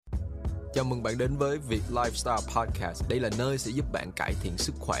Chào mừng bạn đến với Việt Lifestyle Podcast. Đây là nơi sẽ giúp bạn cải thiện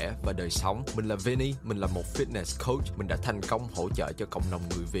sức khỏe và đời sống. Mình là Vinny, mình là một fitness coach. Mình đã thành công hỗ trợ cho cộng đồng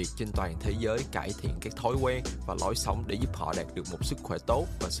người Việt trên toàn thế giới cải thiện các thói quen và lối sống để giúp họ đạt được một sức khỏe tốt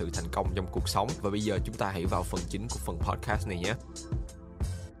và sự thành công trong cuộc sống. Và bây giờ chúng ta hãy vào phần chính của phần podcast này nhé.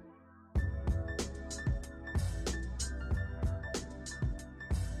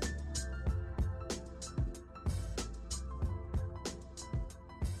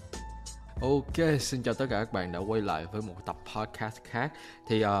 Ok, xin chào tất cả các bạn đã quay lại với một tập podcast khác.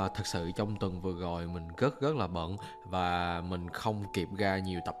 Thì thật sự trong tuần vừa rồi mình rất là bận và mình không kịp ra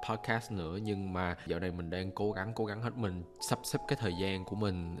nhiều tập podcast nữa. Nhưng mà dạo này mình đang cố gắng hết mình sắp xếp cái thời gian của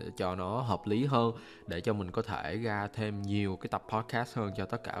mình để cho nó hợp lý hơn, để cho mình có thể ra thêm nhiều cái tập podcast hơn cho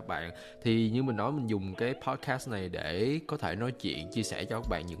tất cả các bạn. Thì như mình nói, mình dùng cái podcast này để có thể nói chuyện, chia sẻ cho các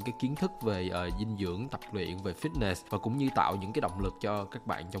bạn những cái kiến thức về dinh dưỡng, tập luyện, về fitness và cũng như tạo những cái động lực cho các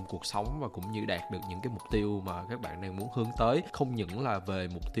bạn trong cuộc sống và cũng như đạt được những cái mục tiêu mà các bạn đang muốn hướng tới. Không những là về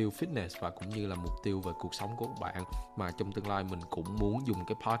mục tiêu fitness và cũng như là mục tiêu về cuộc sống của các bạn, mà trong tương lai mình cũng muốn dùng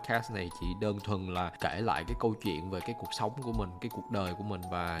cái podcast này chỉ đơn thuần là kể lại cái câu chuyện về cái cuộc sống của mình, cái cuộc đời của mình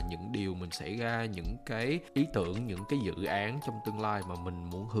và những điều mình xảy ra, những cái ý tưởng, những cái dự án trong tương lai mà mình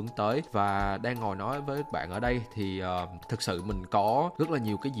muốn hướng tới. Và đang ngồi nói với bạn ở đây thì thực sự mình có rất là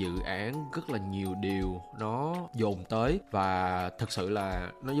nhiều cái dự án, rất là nhiều điều nó dồn tới, và thực sự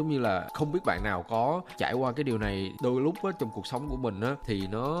là nó giống như là không biết bạn nào có trải qua cái điều này. Đôi lúc á, trong cuộc sống của mình á, thì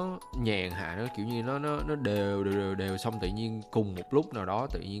nó nhàn hạ, nó kiểu như nó đều xong tự nhiên cùng một lúc nào đó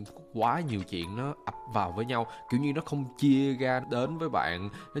tự nhiên quá nhiều chuyện nó ập vào với nhau, kiểu như nó không chia ra đến với bạn,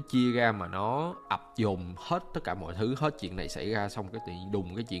 nó chia ra mà nó ập dồn hết tất cả mọi thứ, hết chuyện này xảy ra xong cái tự nhiên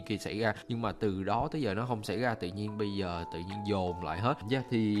đùng cái chuyện kia xảy ra, nhưng mà từ đó tới giờ nó không xảy ra, tự nhiên bây giờ tự nhiên dồn lại hết.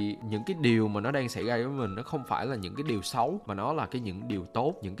 Thì những cái điều mà nó đang xảy ra với mình nó không phải là những cái điều xấu, mà nó là những điều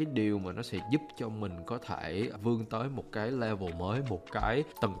tốt, những cái điều mà nó sẽ giúp cho mình có thể vươn tới một cái level mới, một cái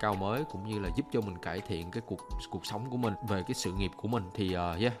tầng cao mới, cũng như là giúp cho mình cải thiện cái cuộc sống của mình, về cái sự nghiệp của mình. Thì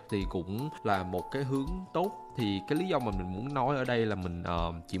thì cũng là một cái hướng tốt. Thì cái lý do mà mình muốn nói ở đây là mình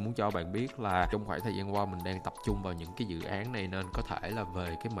chỉ muốn cho bạn biết là trong khoảng thời gian qua mình đang tập trung vào những cái dự án này, nên có thể là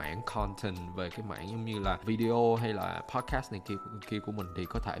về cái mảng content, về cái mảng giống như là video hay là podcast này kia của mình thì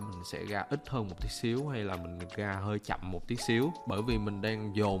có thể mình sẽ ra ít hơn một tí xíu, hay là mình ra hơi chậm một tí xíu, bởi vì mình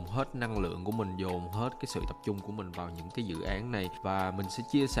đang dồn hết năng lượng của mình, dồn hết cái sự tập trung của mình vào những cái dự án này. Và mình sẽ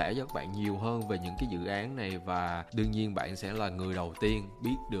chia sẻ cho các bạn nhiều hơn về những cái dự án này, và đương nhiên bạn sẽ là người đầu tiên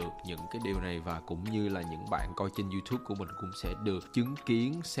biết được những cái điều này, và cũng như là những bạn coi trên YouTube của mình cũng sẽ được chứng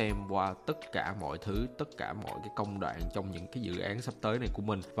kiến, xem qua tất cả mọi thứ, tất cả mọi cái công đoạn trong những cái dự án sắp tới này của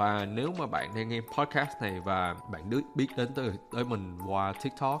mình. Và nếu mà bạn đang nghe podcast này và bạn biết đến tới mình qua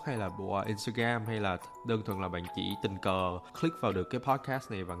TikTok hay là qua Instagram, hay là đơn thuần là bạn chỉ tình cờ click vào được cái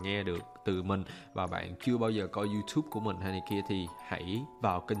podcast này và nghe được từ mình, và bạn chưa bao giờ coi YouTube của mình hay này kia, thì hãy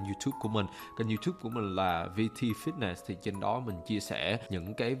vào kênh YouTube của mình. Kênh YouTube của mình là VT Fitness, thì trên đó mình chia sẻ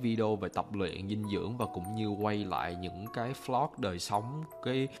những cái video về tập luyện, dinh dưỡng và cũng như quay lại những cái vlog đời sống,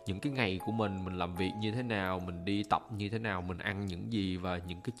 những cái ngày của mình làm việc như thế nào, mình đi tập như thế nào, mình ăn những gì, và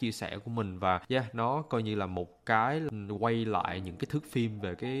những cái chia sẻ của mình. Và nó coi như là một cái quay lại những cái thước phim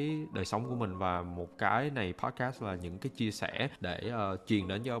về cái đời sống của mình, và một cái này podcast là những cái chia sẻ để truyền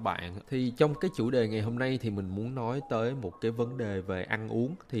đến cho bạn. Thì trong cái chủ đề ngày hôm nay thì mình muốn nói tới một cái vấn đề về ăn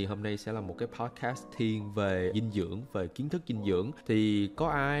uống. Thì hôm nay sẽ là một cái podcast thiên về dinh dưỡng, về kiến thức dinh dưỡng. Thì có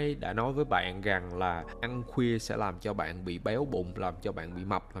ai đã nói với bạn rằng là ăn khuya sẽ làm cho bạn bị béo bụng, làm cho bạn bị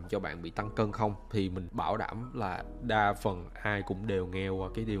mập, làm cho bạn bị tăng cân không? Thì mình bảo đảm là đa phần ai cũng đều nghe qua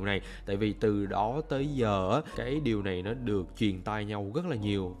cái điều này. Tại vì từ đó tới giờ cái điều này nó được truyền tai nhau rất là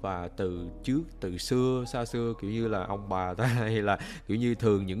nhiều, và từ xưa xa xưa, kiểu như là ông bà ta hay là kiểu như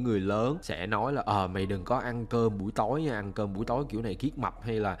thường những người lớn sẽ nói là mày đừng có ăn cơm buổi tối nha, ăn cơm buổi tối kiểu này kiết mập,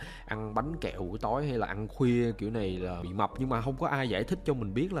 hay là ăn bánh kẹo buổi tối, hay là ăn khuya kiểu này là bị mập. Nhưng mà không có ai giải thích cho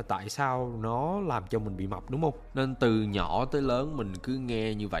mình biết là tại sao nó làm cho mình bị mập, đúng không? Nên từ nhỏ tới lớn mình cứ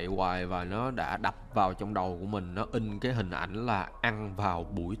nghe như vậy hoài, và nó đã đập vào trong đầu của mình, nó in cái hình ảnh là ăn vào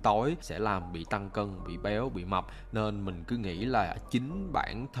buổi tối sẽ làm bị tăng cân, bị béo, bị mập. Nên mình cứ nghĩ là chính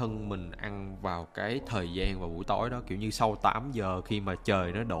bản thân mình ăn vào cái thời gian vào buổi tối đó, kiểu như sau 8 giờ khi mà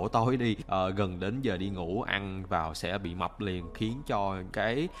trời nó đổ tối đi, gần đến giờ đi ngủ ăn vào sẽ bị mập liền, khiến cho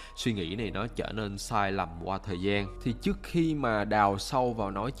cái suy nghĩ này nó trở nên sai lầm qua thời gian. Thì trước khi mà đào sâu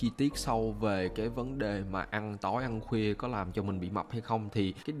vào nói chi tiết sâu về cái vấn đề đề mà ăn tối ăn khuya có làm cho mình bị mập hay không,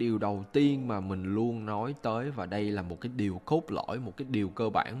 thì cái điều đầu tiên mà mình luôn nói tới, và đây là một cái điều cốt lõi, một cái điều cơ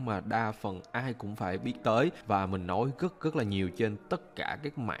bản mà đa phần ai cũng phải biết tới, và mình nói rất là nhiều trên tất cả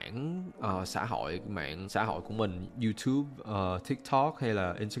các mạng xã hội của mình, YouTube, TikTok hay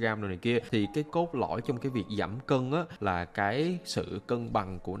là Instagram rồi này kia. Thì cái cốt lõi trong cái việc giảm cân á là cái sự cân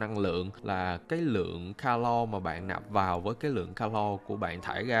bằng của năng lượng, là cái lượng calo mà bạn nạp vào với cái lượng calo của bạn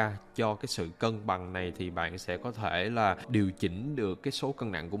thải ra. Cho cái sự cân bằng này thì bạn sẽ có thể là điều chỉnh được cái số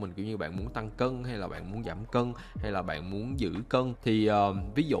cân nặng của mình, kiểu như bạn muốn tăng cân hay là bạn muốn giảm cân hay là bạn muốn giữ cân. Thì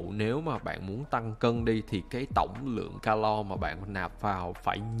ví dụ nếu mà bạn muốn tăng cân đi thì cái tổng lượng calo mà bạn nạp vào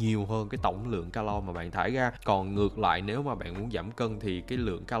phải nhiều hơn cái tổng lượng calo mà bạn thải ra. Còn ngược lại, nếu mà bạn muốn giảm cân thì cái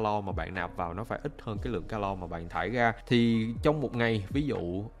lượng calo mà bạn nạp vào nó phải ít hơn cái lượng calo mà bạn thải ra. Thì trong một ngày, ví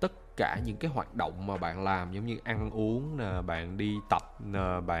dụ tất cả những cái hoạt động mà bạn làm, giống như ăn uống nè, bạn đi tập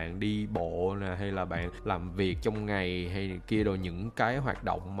nè, bạn đi bộ nè, hay là bạn làm việc trong ngày hay kia, rồi những cái hoạt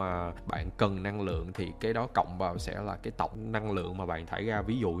động mà bạn cần năng lượng, thì cái đó cộng vào sẽ là cái tổng năng lượng mà bạn thải ra.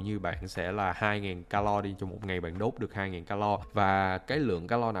 Ví dụ như bạn sẽ là 2.000 calo đi, trong một ngày bạn đốt được 2.000 calo, và cái lượng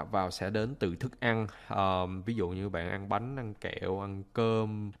calo nạp vào sẽ đến từ thức ăn. Ví dụ như bạn ăn bánh, ăn kẹo, ăn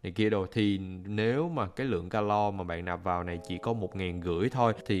cơm này kia đồ, thì nếu mà cái lượng calo mà bạn nạp vào này chỉ có 1.500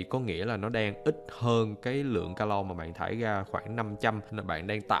 thôi, thì có nghĩa là nó đang ít hơn cái lượng calo mà bạn thải ra khoảng 500, nên bạn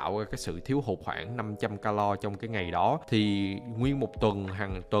đang tạo ra cái sự thiếu hụt khoảng 500 calo trong cái ngày đó. Thì nguyên một tuần,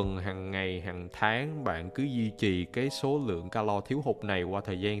 hàng ngày, hàng tháng bạn cứ duy trì cái số lượng calo thiếu hụt này qua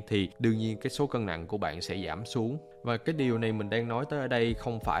thời gian, thì đương nhiên cái số cân nặng của bạn sẽ giảm xuống. Và cái điều này mình đang nói tới ở đây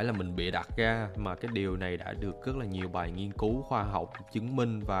không phải là mình bịa đặt ra, mà cái điều này đã được rất là nhiều bài nghiên cứu khoa học chứng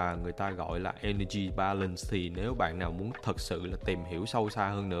minh, và người ta gọi là energy balance. Thì nếu bạn nào muốn thật sự là tìm hiểu sâu xa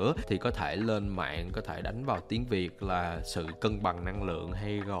hơn nữa thì có thể lên mạng, có thể đánh vào tiếng Việt là sự cân bằng năng lượng,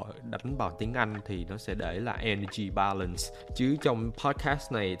 hay gọi đánh vào tiếng Anh thì nó sẽ để là energy balance. Chứ trong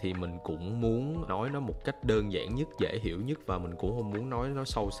podcast này thì mình cũng muốn nói nó một cách đơn giản nhất, dễ hiểu nhất, và mình cũng không muốn nói nó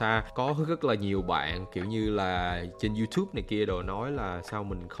sâu xa. Có rất là nhiều bạn kiểu như là trên YouTube này kia đồ nói là sao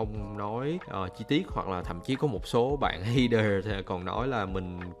mình không nói chi tiết, hoặc là thậm chí có một số bạn hater thì còn nói là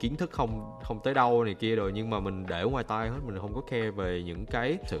mình kiến thức không tới đâu này kia rồi, nhưng mà mình để ngoài tai hết, mình không có care về những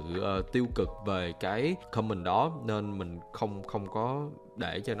cái sự tiêu cực về cái comment đó, nên mình không có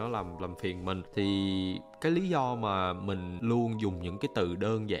để cho nó làm phiền mình. Thì cái lý do mà mình luôn dùng những cái từ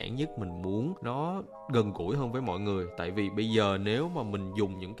đơn giản nhất, mình muốn nó gần gũi hơn với mọi người. Tại vì bây giờ nếu mà mình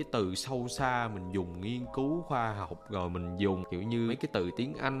dùng những cái từ sâu xa, mình dùng nghiên cứu khoa học, rồi mình dùng kiểu như mấy cái từ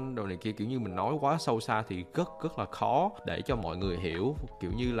tiếng Anh đồ này kia, kiểu như mình nói quá sâu xa thì rất là khó để cho mọi người hiểu,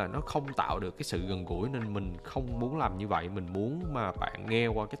 kiểu như là nó không tạo được cái sự gần gũi, nên mình không muốn làm như vậy. Mình muốn mà bạn nghe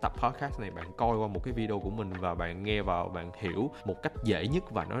qua cái tập podcast này, bạn coi qua một cái video của mình và bạn nghe vào, bạn hiểu một cách dễ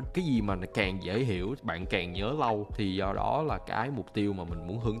nhất, và nó cái gì mà nó càng dễ hiểu bạn càng nhớ lâu. Thì do đó là cái mục tiêu mà mình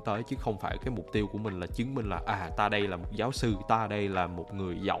muốn hướng tới, chứ không phải cái mục tiêu của mình là chứng minh là ta đây là một giáo sư, ta đây là một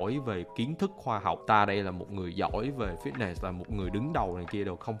người giỏi về kiến thức khoa học, ta đây là một người giỏi về fitness, là một người đứng đầu này kia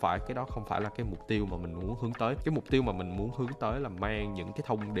đâu. Không phải, cái đó không phải là cái mục tiêu mà mình muốn hướng tới. Cái mục tiêu mà mình muốn hướng tới là mang những cái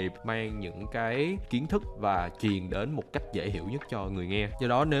thông điệp, mang những cái kiến thức và truyền đến một cách dễ hiểu nhất cho người nghe. Do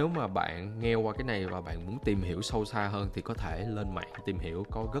đó nếu mà bạn nghe qua cái này và bạn muốn tìm hiểu sâu xa hơn thì có thể lên mạng tìm hiểu,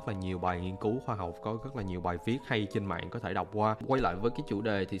 có rất là nhiều bài nghiên cứu khoa học, có rất là nhiều bài viết hay trên mạng có thể đọc qua. Quay lại với cái chủ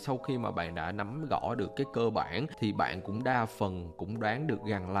đề, thì sau khi mà bạn đã nắm rõ được cái cơ bản thì bạn cũng đa phần cũng đoán được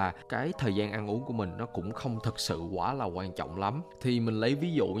rằng là cái thời gian ăn uống của mình nó cũng không thực sự quá là quan trọng lắm. Thì mình lấy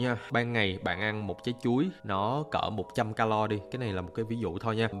ví dụ nha, ban ngày bạn ăn một trái chuối nó cỡ 100 calo đi, cái này là một cái ví dụ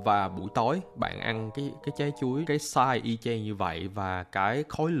thôi nha, và buổi tối bạn ăn cái trái chuối cái size y chang như vậy và cái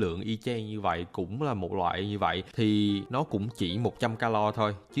khối lượng y chang như vậy, cũng là một loại như vậy, thì nó cũng chỉ 100 calo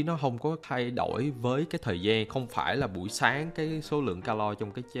thôi, chứ nó không có thay đổi với cái thời gian. Không phải là buổi sáng cái số lượng calo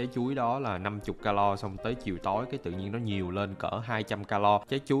trong cái trái chuối đó là 50 calo, xong tới chiều tối cái tự nhiên nó nhiều lên cỡ 200 calo.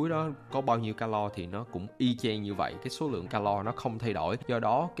 Trái chuối đó có bao nhiêu calo thì nó cũng y chang như vậy, cái số lượng calo nó không thay đổi. Do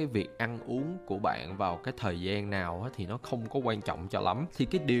đó cái việc ăn uống của bạn vào cái thời gian nào thì nó không có quan trọng cho lắm. Thì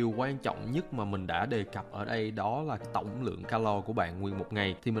cái điều quan trọng nhất mà mình đã đề cập ở đây đó là tổng lượng calo của bạn nguyên một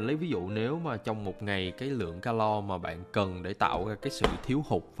ngày. Thì mình lấy ví dụ, nếu mà trong một ngày cái lượng calo mà bạn cần để tạo ra cái sự thiếu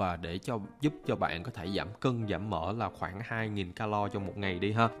hụt và để giúp cho bạn có thể giảm cân giảm mỡ là khoảng 2.000 calo trong một ngày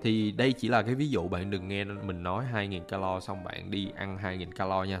đi ha. Thì đây chỉ là cái ví dụ, bạn đừng nghe mình nói 2.000 calo xong bạn đi ăn 2.000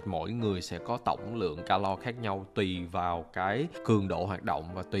 calo nha. Mỗi người sẽ có tổng lượng calo khác nhau tùy vào cái cường độ hoạt động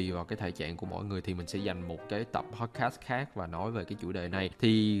và tùy vào cái thể trạng của mỗi người. Thì mình sẽ dành một cái tập podcast khác và nói về cái chủ đề này.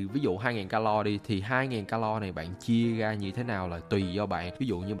 Thì ví dụ 2.000 calo đi, thì 2.000 calo này bạn chia ra như thế nào là tùy do bạn. Ví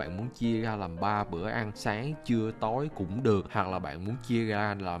dụ như bạn muốn chia ra làm 3 bữa ăn, sáng trưa tối cũng được, hoặc là bạn muốn chia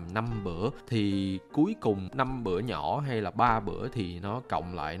ra làm 5 bữa, thì cuối cùng 5 bữa nhỏ hay là 3 bữa thì nó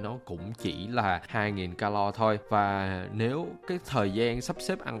cộng lại nó cũng chỉ là 2.000 calo thôi. Và nếu cái thời gian sắp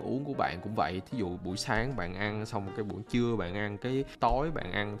xếp ăn uống của bạn cũng vậy, thí dụ buổi sáng bạn ăn xong cái buổi trưa bạn ăn, cái tối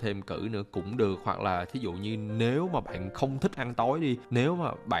bạn ăn thêm cữ nữa cũng được. Hoặc là thí dụ như nếu mà bạn không thích ăn tối đi, nếu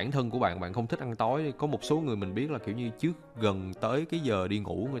mà bản thân của bạn không thích ăn tối đi, có một số người mình biết là kiểu như trước gần tới cái giờ đi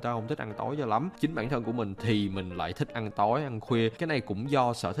ngủ người ta không thích ăn tối cho lắm. Chính bản thân của mình thì mình lại thích ăn tối, ăn khuya. Cái này cũng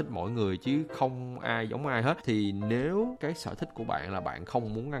do sở thích mỗi người chứ không ai giống ai hết. Thì nếu cái sở thích của bạn là bạn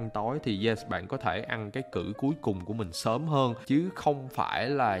không muốn ăn tối thì yes, bạn có thể ăn cái cữ cuối cùng của mình sớm hơn, chứ không phải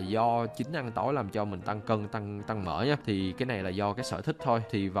là do chính ăn tối làm cho mình tăng cân, tăng mỡ nha. Thì cái này là do cái sở thích thôi.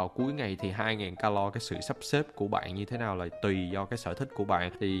 Thì vào cuối ngày thì 2.000 calo, cái sự sắp xếp của bạn như thế nào là tùy do cái sở thích của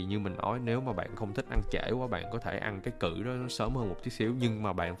bạn. Thì như mình nói, nếu mà bạn không thích ăn trễ quá, bạn có thể ăn cái cữ đó sớm hơn một tí xíu, nhưng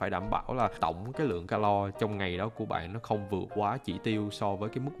mà bạn phải đảm bảo là tổng cái lượng calo trong ngày đó của bạn nó không vượt quá chỉ tiêu so với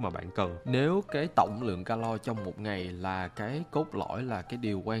cái mức mà bạn cần. Nếu cái tổng lượng calo trong một ngày là cái cốt lõi, là cái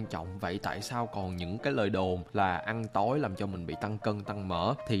điều quan trọng, vậy tại sao còn những cái lời đồn là ăn tối làm cho mình bị tăng cân, tăng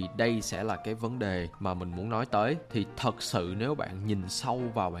mỡ? Thì đây sẽ là cái vấn đề mà mình muốn nói tới. Thì thật sự nếu bạn nhìn sâu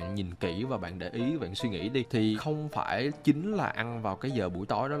vào, bạn nhìn kỹ và bạn để ý, bạn suy nghĩ đi, thì không phải chính là ăn vào cái giờ buổi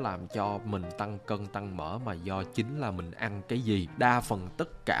tối đó làm cho mình tăng cân, tăng mỡ, mà do chính là mình ăn cái gì. Đa phần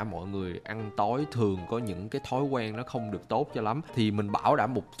tất cả mọi người ăn tối thường có những cái thói quen nó không được tốt cho lắm. Thì mình bảo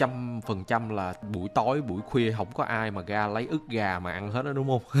đảm 100% là buổi tối, buổi khuya không có ai mà ra lấy ức gà mà ăn hết đó, đúng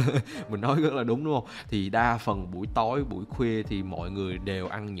không? Mình nói rất là đúng, đúng không? Thì đa phần buổi tối, buổi khuya thì mọi người đều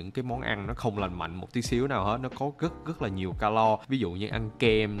ăn những cái món ăn nó không lành mạnh một tí xíu nào hết. Nó có rất là nhiều calo. Ví dụ như ăn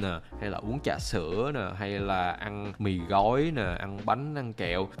kem nè, hay là uống trà sữa nè, hay là ăn mì gói nè, ăn bánh, ăn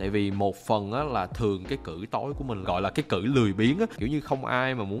kẹo. Tại vì một phần á là thường cái cữ tối của mình gọi là cái cữ lười biếng á, kiểu như không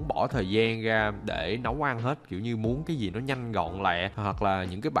ai mà muốn bỏ thời gian ra để nấu ăn hết, kiểu như muốn cái gì nó nhanh gọn lẹ. Hoặc là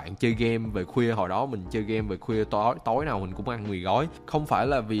những cái bạn chơi game về khuya, hồi đó mình chơi game về khuya, tối nào mình cũng ăn mì gói. Không phải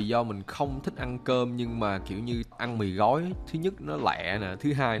là vì do mình không thích ăn cơm, nhưng mà kiểu như ăn mì gói, thứ nhất nó lẹ nè,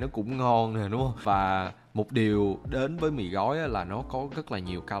 thứ hai nó cũng ngon nè, đúng không? Và một điều đến với mì gói là nó có rất là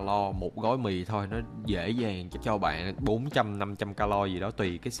nhiều calo. Một gói mì thôi nó dễ dàng cho bạn 400-500 calo gì đó,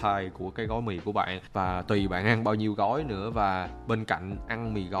 tùy cái size của cái gói mì của bạn và tùy bạn ăn bao nhiêu gói nữa. Và bên cạnh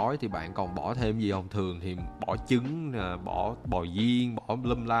ăn mì gói thì bạn còn bỏ thêm gì không? Thường thì bỏ trứng, bỏ bò viên, bỏ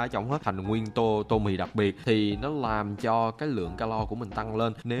lum la trong hết thành nguyên tô mì đặc biệt, thì nó làm cho cái lượng calo của mình tăng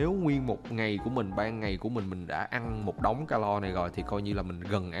lên. Nếu nguyên một ngày của mình, ban ngày của mình đã ăn một đống calo này rồi thì coi như là mình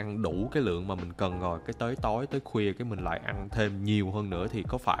gần ăn đủ cái lượng mà mình cần rồi. Cái tới tối, tới khuya cái mình lại ăn thêm nhiều hơn nữa thì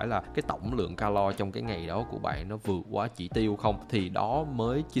có phải là cái tổng lượng calo trong cái ngày đó của bạn nó vượt quá chỉ tiêu không? Thì đó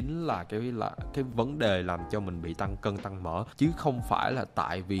mới chính là cái vấn đề làm cho mình bị tăng cân, tăng mỡ, chứ không phải là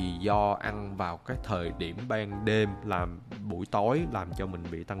tại vì do ăn vào cái thời điểm ban đêm, làm buổi tối làm cho mình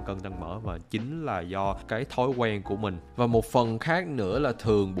bị tăng cân, tăng mỡ, mà chính là do cái thói quen của mình. Và một phần khác nữa là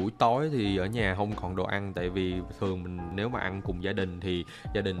thường buổi tối thì ở nhà không còn đồ ăn, tại vì thường mình nếu mà ăn cùng gia đình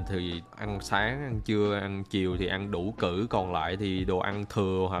thì ăn sáng, ăn trưa, ăn chiều thì ăn đủ cữ, còn lại thì đồ ăn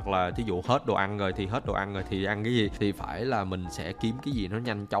thừa, hoặc là thí dụ hết đồ ăn rồi thì ăn cái gì, thì phải là mình sẽ kiếm cái gì nó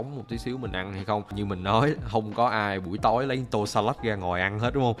nhanh chóng một tí xíu mình ăn hay không. Như mình nói, không có ai buổi tối lấy tô salad ra ngồi ăn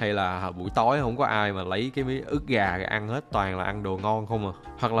hết, đúng không? Hay là buổi tối không có ai mà lấy cái miếng ức gà ra ăn hết, toàn là ăn đồ ngon không à.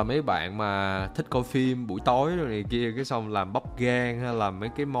 Hoặc là mấy bạn mà thích coi phim buổi tối rồi này kia, cái xong làm bắp gan hay làm mấy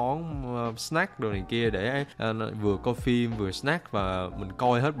cái món snack đồ này kia để vừa coi phim vừa snack, và mình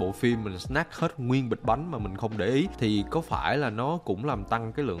coi hết bộ phim mình snack hết nguyên bịch bánh mà mình không để ý, thì có phải là nó cũng làm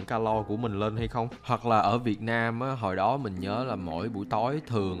tăng cái lượng calo của mình lên hay không? Hoặc là ở Việt Nam á, hồi đó mình nhớ là mỗi buổi tối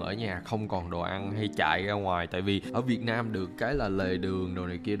thường ở nhà không còn đồ ăn hay chạy ra ngoài, tại vì ở Việt Nam được cái là lề đường đồ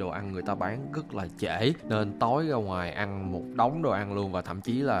này kia, đồ ăn người ta bán rất là trễ, nên tối ra ngoài ăn một đống đồ ăn luôn. Và thậm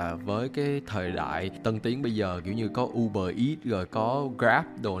chí là với cái thời đại tân tiến bây giờ, kiểu như có Uber Eats rồi có Grab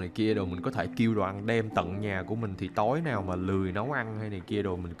đồ này kia, đồ mình có thể kêu đồ ăn đem tận nhà của mình, thì tối nào mà lười nấu ăn hay này kia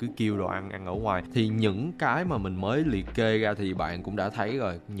đồ mình cứ kêu đồ ăn ở ngoài. Thì những cái mà mình mới liệt kê ra thì bạn cũng đã thấy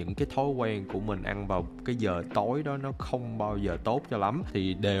rồi, những cái thói quen của mình ăn vào cái giờ tối đó nó không bao giờ tốt cho lắm,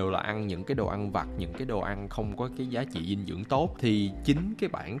 thì đều là ăn những cái đồ ăn vặt, những cái đồ ăn không có cái giá trị dinh dưỡng tốt. Thì chính cái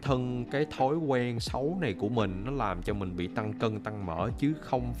bản thân cái thói quen xấu này của mình nó làm cho mình bị tăng cân, tăng mỡ, chứ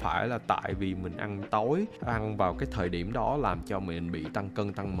không phải là tại vì mình ăn tối, ăn vào cái thời điểm đó làm cho mình bị tăng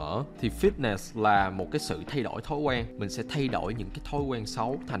cân, tăng mỡ. Thì fitness là một cái sự thay đổi thói quen. Mình sẽ thay đổi những cái thói quen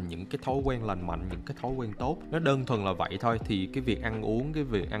xấu thành những cái thói quen lành mạnh, những những cái thói quen tốt. Nó đơn thuần là vậy thôi. Thì cái việc ăn uống, cái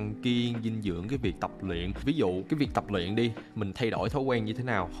việc ăn kiêng dinh dưỡng, cái việc tập luyện, ví dụ cái việc tập luyện đi, mình thay đổi thói quen như thế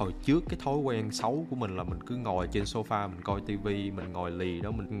nào. Hồi trước cái thói quen xấu của mình là mình cứ ngồi trên sofa, mình coi tivi, mình ngồi lì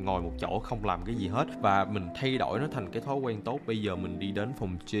đó, mình ngồi một chỗ không làm cái gì hết, và mình thay đổi nó thành cái thói quen tốt. Bây giờ mình đi đến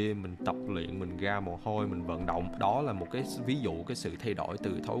phòng gym, mình tập luyện, mình ra mồ hôi, mình vận động. Đó là một cái ví dụ cái sự thay đổi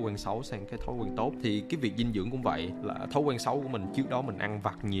từ thói quen xấu sang cái thói quen tốt. Thì cái việc dinh dưỡng cũng vậy, là thói quen xấu của mình trước đó mình ăn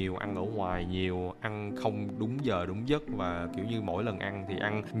vặt nhiều, ăn ở ngoài nhiều, ăn không đúng giờ đúng giấc, và kiểu như mỗi lần ăn thì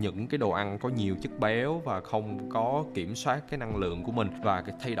ăn những cái đồ ăn có nhiều chất béo và không có kiểm soát cái năng lượng của mình. Và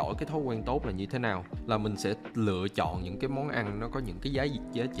cái thay đổi cái thói quen tốt là như thế nào, là mình sẽ lựa chọn những cái món ăn nó có những cái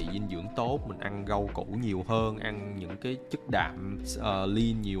giá trị dinh dưỡng tốt. Mình ăn rau củ nhiều hơn, ăn những cái chất đạm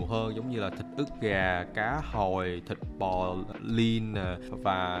lean nhiều hơn, giống như là thịt ức gà, cá hồi, thịt bò lean.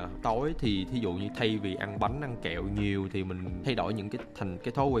 Và tối thì thí dụ như thay vì ăn bánh ăn kẹo nhiều thì mình thay đổi những cái thành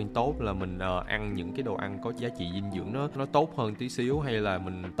cái thói quen tốt là mình ăn những cái đồ ăn có giá trị dinh dưỡng nó tốt hơn tí xíu, hay là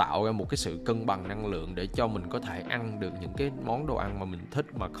mình tạo ra một cái sự cân bằng năng lượng để cho mình có thể ăn được những cái món đồ ăn mà mình thích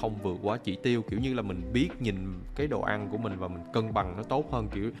mà không vượt quá chỉ tiêu. Kiểu như là mình biết nhìn cái đồ ăn của mình và mình cân bằng nó tốt hơn,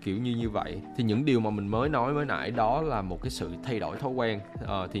 kiểu như vậy. Thì những điều mà mình mới nói mới nãy đó là một cái sự thay đổi thói quen.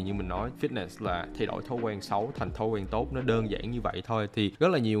 Thì như mình nói, fitness là thay đổi thói quen xấu thành thói quen tốt, nó đơn giản như vậy thôi. Thì rất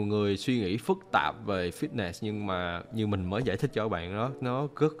là nhiều người suy nghĩ phức tạp về fitness, nhưng mà như mình mới giải thích cho các bạn đó, nó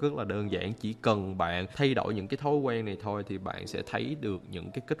rất là đơn giản. Chỉ cần bạn thay đổi những cái thói quen này thôi thì bạn sẽ thấy được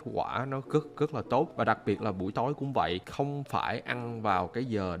những cái kết quả nó rất là tốt. Và đặc biệt là buổi tối cũng vậy, không phải ăn vào cái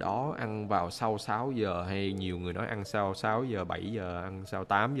giờ đó, ăn vào sau 6 giờ, hay nhiều người nói ăn sau 6 giờ, 7 giờ, ăn sau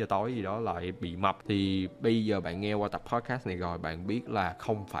 8 giờ tối gì đó lại bị mập. Thì bây giờ bạn nghe qua tập podcast này rồi, bạn biết là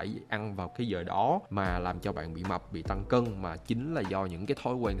không phải ăn vào cái giờ đó mà làm cho bạn bị mập, bị tăng cân, mà chính là do những cái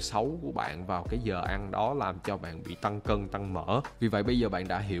thói quen xấu của bạn vào cái giờ ăn đó làm cho bạn bị tăng cân, tăng mỡ. Vì vậy bây giờ bạn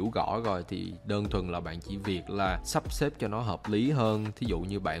đã hiểu rõ rồi, thì đơn thuần là bạn chỉ việc là sắp xếp cho nó hợp lý hơn. Thí dụ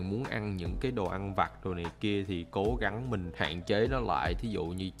như bạn muốn ăn những cái đồ ăn vặt đồ này kia thì cố gắng mình hạn chế nó lại. Thí dụ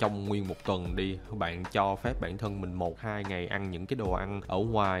như trong nguyên một tuần đi, bạn cho phép bản thân mình 1-2 ngày ăn những cái đồ ăn ở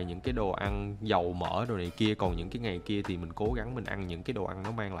ngoài, những cái đồ ăn dầu mỡ đồ này kia, còn những cái ngày kia thì mình cố gắng mình ăn những cái đồ ăn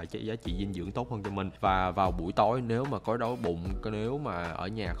nó mang lại giá trị dinh dưỡng tốt hơn cho mình. Và vào buổi tối nếu mà có đói bụng, nếu mà ở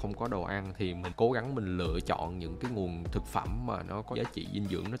nhà không có đồ ăn thì mình cố gắng mình lựa chọn những cái nguồn thực phẩm mà nó có giá trị dinh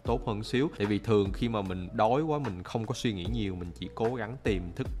dưỡng nó tốt hơn xíu. Tại vì thường khi mà mình đói quá, mình không có suy nghĩ nhiều, mình chỉ cố gắng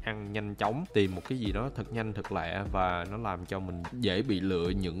tìm thức ăn nhanh chóng, tìm một cái gì đó thật nhanh thật lẹ, và nó làm cho mình dễ bị lựa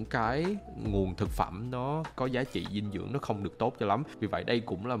những cái nguồn thực phẩm nó có giá trị dinh dưỡng nó không được tốt cho lắm. Vì vậy đây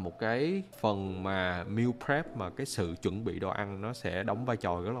cũng là một cái phần mà meal prep, mà cái sự chuẩn bị đồ ăn nó sẽ đóng vai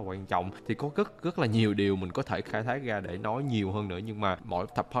trò rất là quan trọng. Thì có rất là nhiều điều mình có thể khai thác ra để nói nhiều hơn nữa, nhưng mà mỗi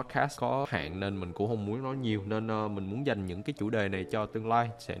tập podcast có hạn nên mình cũng không muốn nói nhiều, nên mình muốn dành những cái chủ đề này cho tương lai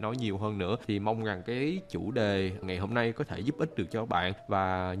sẽ nói nhiều hơn nữa. Thì mong rằng cái chủ đề ngày hôm nay có thể giúp ích được cho các bạn,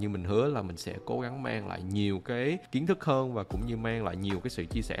 và như mình hứa là mình sẽ cố gắng mang lại nhiều cái kiến thức hơn, và cũng như mang lại nhiều cái sự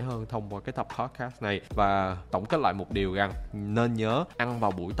chia sẻ hơn thông qua cái tập podcast này. Và tổng kết lại một điều rằng nên nhớ, ăn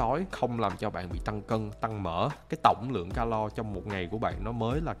vào buổi tối không làm cho bạn bị tăng cân, tăng mỡ. Cái tổng lượng calo trong một ngày của bạn nó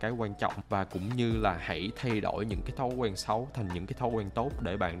mới là cái quan trọng. Và cũng như là hãy thay đổi những cái thói quen xấu thành những cái thói quen tốt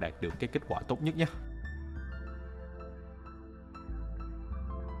để bạn đạt được cái kết quả tốt nhất nhé.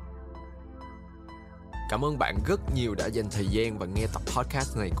 Cảm ơn bạn rất nhiều đã dành thời gian và nghe tập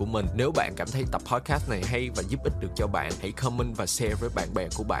podcast này của mình. Nếu bạn cảm thấy tập podcast này hay và giúp ích được cho bạn, hãy comment và share với bạn bè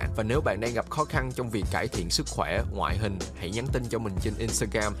của bạn. Và nếu bạn đang gặp khó khăn trong việc cải thiện sức khỏe, ngoại hình, hãy nhắn tin cho mình trên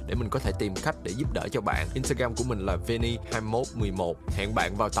Instagram để mình có thể tìm cách để giúp đỡ cho bạn. Instagram của mình là Veni2111. Hẹn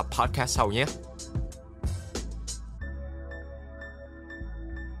bạn vào tập podcast sau nhé.